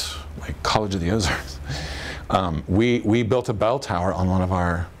ring it, like College of the Ozarks. We built a bell tower on one of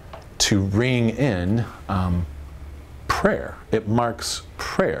our, to ring in prayer. It marks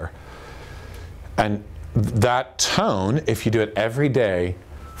prayer. And that tone, if you do it every day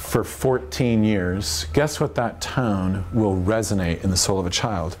for 14 years, guess what that tone will resonate in the soul of a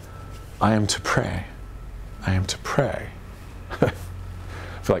child? I am to pray. I am to pray. I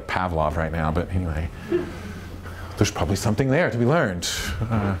feel like Pavlov right now, but anyway. There's probably something there to be learned.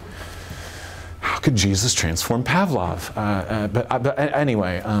 How could Jesus transform Pavlov? But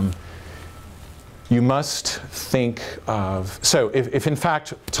anyway, you must think of, so if in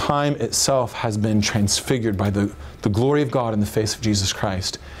fact time itself has been transfigured by the glory of God in the face of Jesus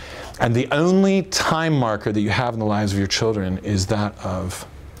Christ, and the only time marker that you have in the lives of your children is that of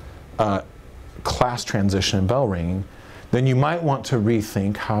class transition and bell ringing, then you might want to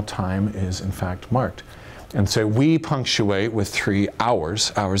rethink how time is in fact marked. And so we punctuate with 3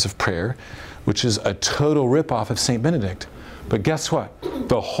 hours of prayer, which is a total ripoff of St. Benedict. But guess what?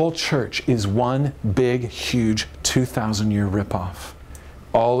 The whole church is one big, huge 2,000-year ripoff.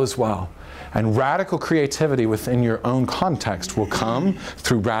 All is well. And radical creativity within your own context will come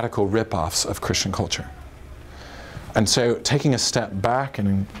through radical ripoffs of Christian culture. And so taking a step back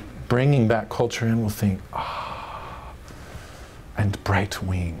and bringing that culture in, we'll think, and bright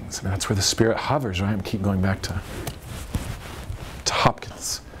wings. I mean, that's where the Spirit hovers, right? I keep going back to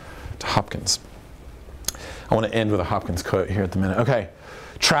Hopkins. I want to end with a Hopkins quote here at the minute. Okay,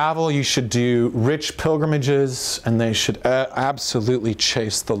 travel, you should do rich pilgrimages, and they should absolutely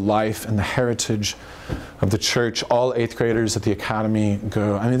chase the life and the heritage of the church. All 8th graders at the academy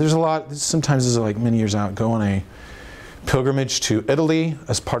go, I mean, there's a lot, sometimes this is like many years out, go on a pilgrimage to Italy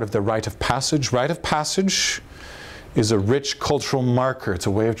as part of the rite of passage. Rite of passage is a rich cultural marker. It's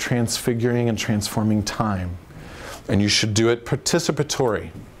a way of transfiguring and transforming time. And you should do it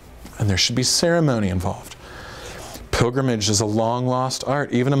participatory. And there should be ceremony involved. Pilgrimage is a long-lost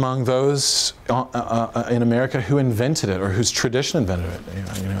art, even among those in America who invented it or whose tradition invented it.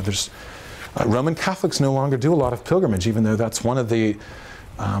 You know, there's Roman Catholics no longer do a lot of pilgrimage, even though that's one of the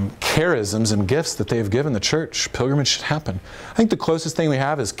charisms and gifts that they've given the church. Pilgrimage should happen. I think the closest thing we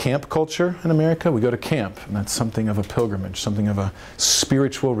have is camp culture in America. We go to camp, and that's something of a pilgrimage, something of a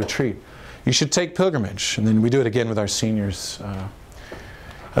spiritual retreat. You should take pilgrimage, and then we do it again with our seniors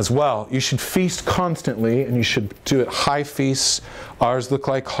as well. You should feast constantly, and you should do it high feasts. Ours look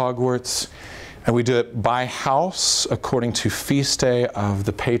like Hogwarts, and we do it by house according to feast day of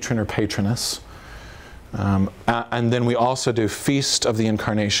the patron or patroness. And then we also do Feast of the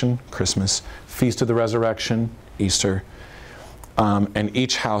Incarnation, Christmas, Feast of the Resurrection, Easter. And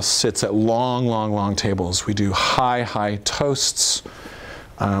each house sits at long tables. We do high toasts.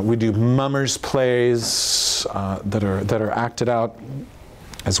 We do mummers plays that are acted out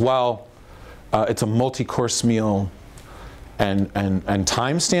as well. It's a multi-course meal. And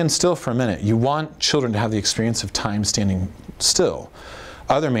time stands still for a minute. You want children to have the experience of time standing still.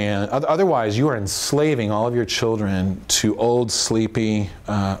 Otherwise, you are enslaving all of your children to old, sleepy,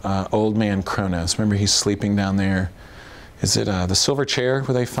 old man Kronos. Remember, he's sleeping down there. Is it the silver chair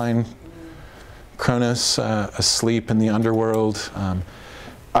where they find Kronos asleep in the underworld?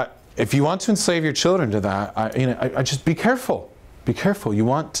 If you want to enslave your children to that, I just be careful. Be careful. You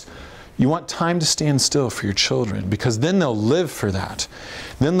want You want time to stand still for your children, because then they'll live for that.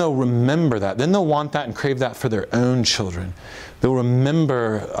 Then they'll remember that. Then they'll want that and crave that for their own children. They'll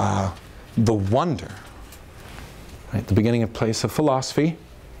remember the wonder. Right? The beginning of place of philosophy,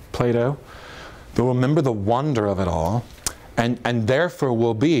 Plato. They'll remember the wonder of it all, and therefore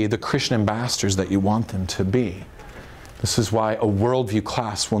will be the Christian ambassadors that you want them to be. This is why a worldview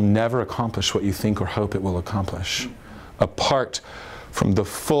class will never accomplish what you think or hope it will accomplish, apart from the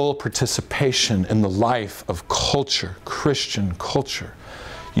full participation in the life of culture, Christian culture.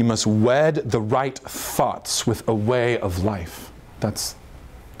 You must wed the right thoughts with a way of life. There's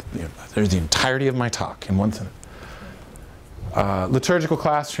the entirety of my talk in one sentence. Liturgical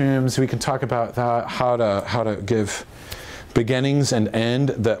classrooms, we can talk about that, how to give beginnings and end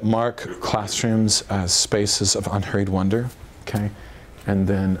that mark classrooms as spaces of unhurried wonder, okay? And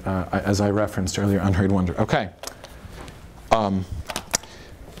then, as I referenced earlier, unhurried wonder. Okay.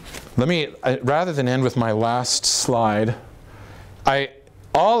 Let me, rather than end with my last slide,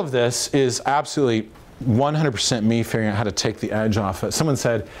 all of this is absolutely 100% me figuring out how to take the edge off it. Someone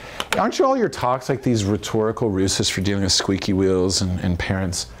said, aren't you all your talks like these rhetorical ruses for dealing with squeaky wheels and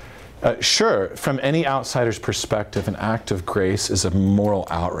parents? Sure, from any outsider's perspective, an act of grace is a moral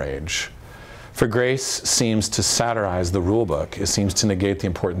outrage. For grace seems to satirize the rule book. It seems to negate the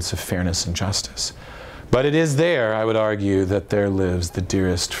importance of fairness and justice. But it is there, I would argue, that there lives the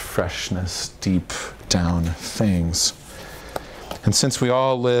dearest freshness, deep down things. And since we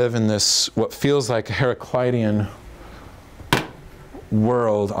all live in this, what feels like a Heraclitean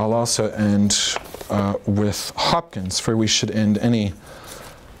world, I'll also end with Hopkins, for we should end any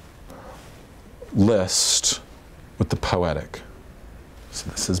list with the poetic. So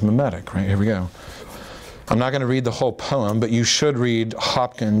this is mimetic, right? Here we go. I'm not going to read the whole poem, but you should read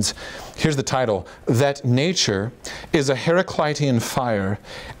Hopkins. Here's the title: That Nature is a Heraclitean Fire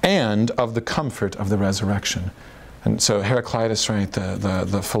and of the Comfort of the Resurrection. And so Heraclitus, right,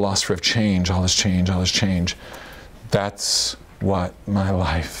 the philosopher of change, all is change, all is change. That's what my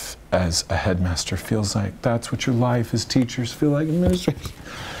life as a headmaster feels like. That's what your life as teachers feel like, administrators.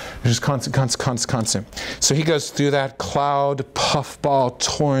 It's just constant. So he goes through that: cloud, puffball,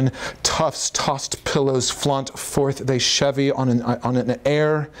 torn, tufts, tossed pillows, flaunt forth they chevy on an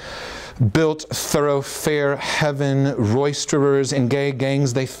air. Built thoroughfare heaven, roisterers in gay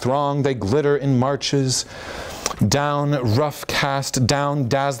gangs they throng, they glitter in marches. Down rough cast, down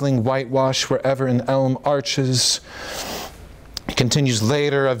dazzling whitewash wherever an elm arches. He continues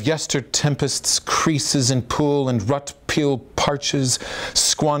later: of yester tempests, creases in pool and rut peel parches,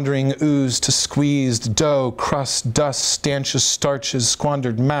 squandering ooze to squeezed dough, crust, dust, stanches, starches,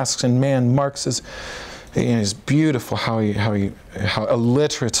 squandered masks and man marks. It's beautiful how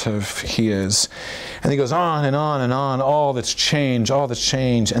alliterative he is. And he goes on and on and on, all that's change,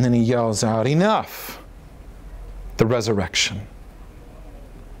 and then he yells out, enough! The resurrection.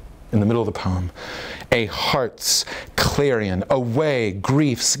 In the middle of the poem, a heart's clarion, away,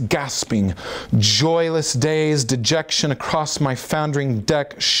 griefs gasping, joyless days, dejection across my foundering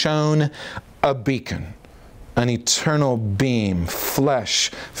deck shone a beacon, an eternal beam, flesh,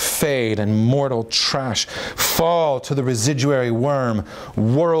 fade, and mortal trash, fall to the residuary worm,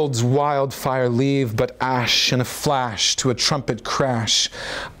 world's wildfire leave but ash in a flash to a trumpet crash.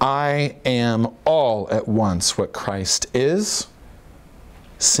 I am all at once what Christ is,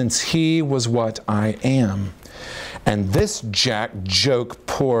 since he was what I am. And this jack, joke,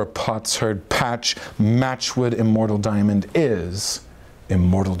 poor potsherd, patch, matchwood, immortal diamond is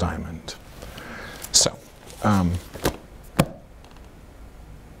immortal diamond. So,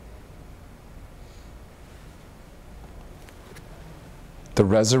 the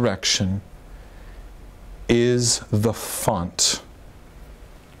resurrection is the font.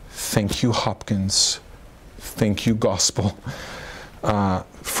 Thank you, Hopkins. Thank you, gospel.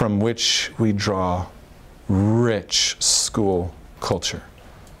 From which we draw rich school culture.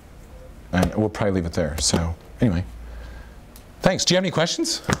 And we'll probably leave it there. So, anyway. Thanks. Do you have any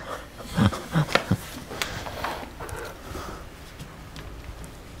questions?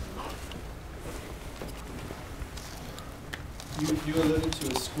 You alluded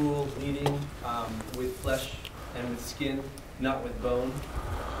to a school leading with flesh and with skin, not with bone.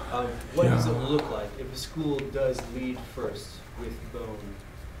 What does it look like if a school does lead first with bone?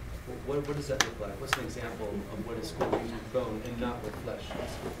 What does that look like? What's an example of what a school leads with bone and not with flesh?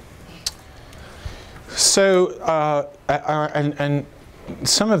 So, and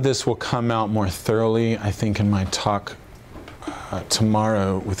some of this will come out more thoroughly, I think, in my talk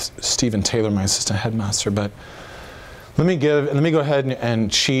tomorrow with Stephen Taylor, my assistant headmaster. But let me go ahead and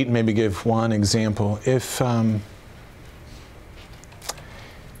cheat and maybe give one example.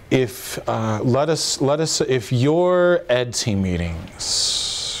 if your ed team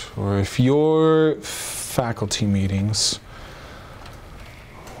meetings, or if your faculty meetings,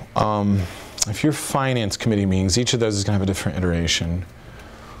 if your finance committee meetings, each of those is going to have a different iteration,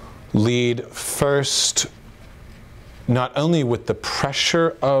 lead first not only with the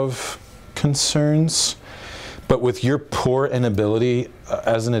pressure of concerns, but with your poor inability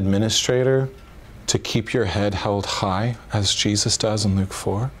as an administrator to keep your head held high, as Jesus does in Luke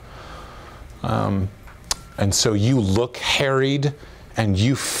 4. And so you look harried and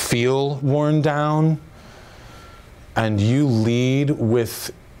you feel worn down, and you lead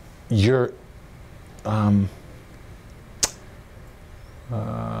with your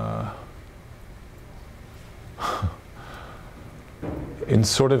in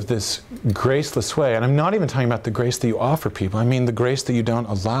sort of this graceless way. And I'm not even talking about the grace that you offer people. I mean the grace that you don't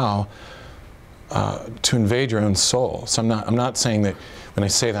allow to invade your own soul. So I'm not saying that, when I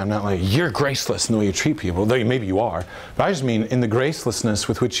say that, I'm not like, you're graceless in the way you treat people, though maybe you are. But I just mean in the gracelessness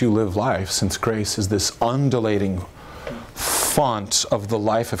with which you live life, since grace is this undulating font of the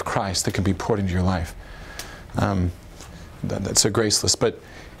life of Christ that can be poured into your life. That's so graceless.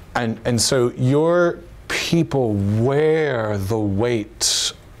 And so your people wear the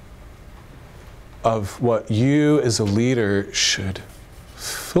weight of what you as a leader should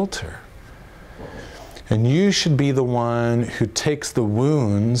filter. And you should be the one who takes the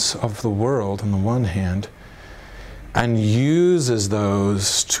wounds of the world on the one hand and uses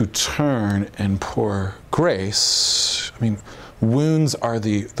those to turn and pour grace. I mean, wounds are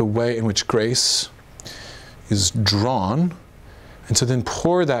the way in which grace is drawn. And so then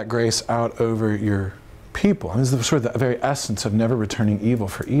pour that grace out over your people. And this is sort of the very essence of never returning evil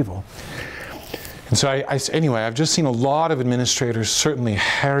for evil. And so anyway, I've just seen a lot of administrators certainly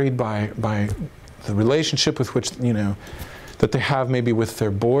harried by the relationship with which, that they have maybe with their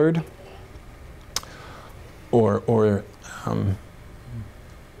board, and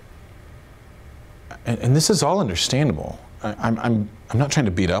this is all understandable. I'm not trying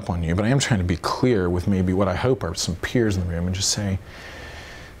to beat up on you, but I am trying to be clear with maybe what I hope are some peers in the room, and just say,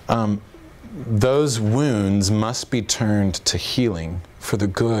 those wounds must be turned to healing for the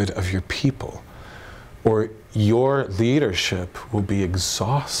good of your people, or your leadership will be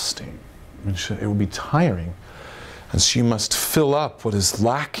exhausting. It will be tiring. And so you must fill up what is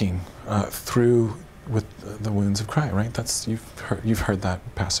lacking through with the wounds of Christ, right? You've heard that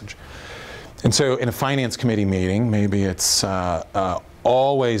passage. And so in a finance committee meeting, maybe it's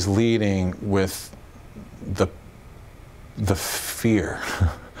always leading with the fear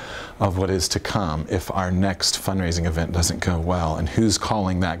of what is to come if our next fundraising event doesn't go well, and who's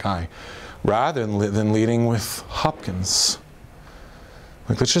calling that guy, rather than leading with Hopkins.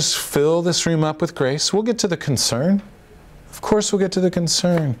 Like, let's just fill this room up with grace. We'll get to the concern. Of course we'll get to the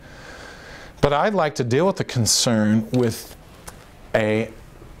concern. But I'd like to deal with the concern with a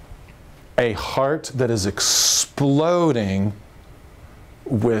heart that is exploding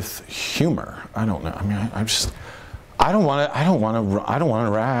with humor. I don't know. I mean, I don't want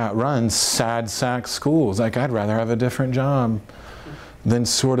to run sad sack schools. Like, I'd rather have a different job than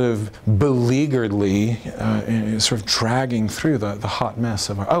sort of beleagueredly sort of dragging through the hot mess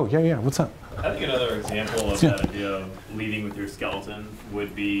of our, what's up? I think another example of that idea of leading with your skeleton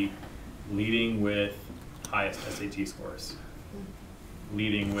would be leading with highest SAT scores.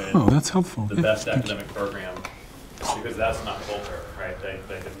 Leading with that's helpful. The best academic program, because that's not culture, right? That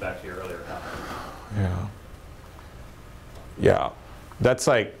gets back to your earlier comment. Yeah. That's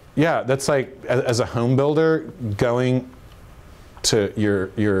like as a home builder, going to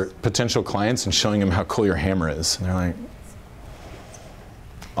your potential clients and showing them how cool your hammer is, and they're like,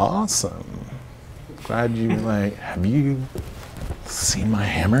 awesome, glad you have you seen my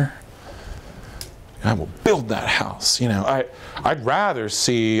hammer? I will build that house. I'd rather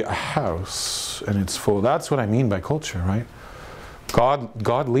see a house and it's full. That's what I mean by culture, right?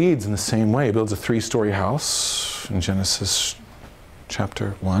 God leads in the same way. He builds a 3-story house in Genesis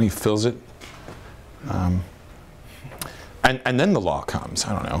chapter 1. He fills it. And then the law comes.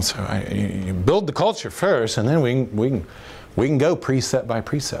 I don't know. So you build the culture first, and then we can go precept by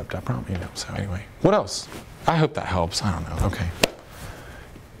precept. I promise. So anyway, what else? I hope that helps. I don't know. Okay.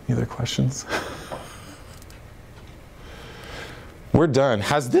 Any other questions? We're done.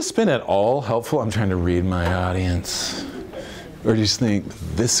 Has this been at all helpful? I'm trying to read my audience. Or do you think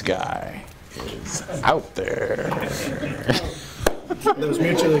this guy is out there? That was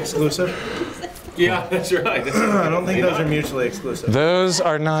mutually exclusive. Yeah, that's right. I don't think those are mutually exclusive. Those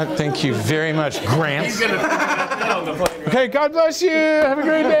are not. Thank you very much, Grant. Okay, God bless you. Have a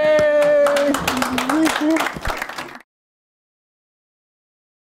great day.